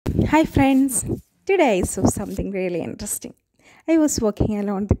Hi friends, today I saw something really interesting. I was walking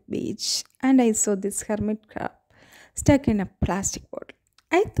along the beach and I saw this hermit crab stuck in a plastic bottle.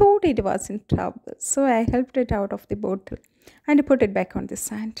 I thought it was in trouble, so I helped it out of the bottle and put it back on the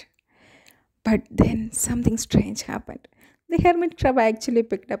sand. But then something strange happened. The hermit crab actually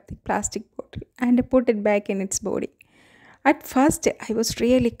picked up the plastic bottle and put it back in its body. At first, I was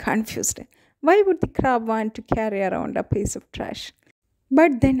really confused. Why would the crab want to carry around a piece of trash?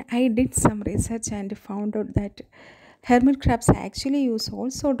 But then I did some research and found out that hermit crabs actually use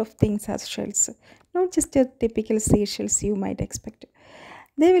all sort of things as shells, not just the typical seashells you might expect.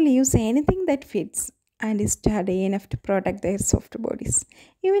 They will use anything that fits and is sturdy enough to protect their soft bodies,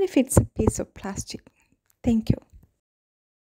 even if it's a piece of plastic. Thank you.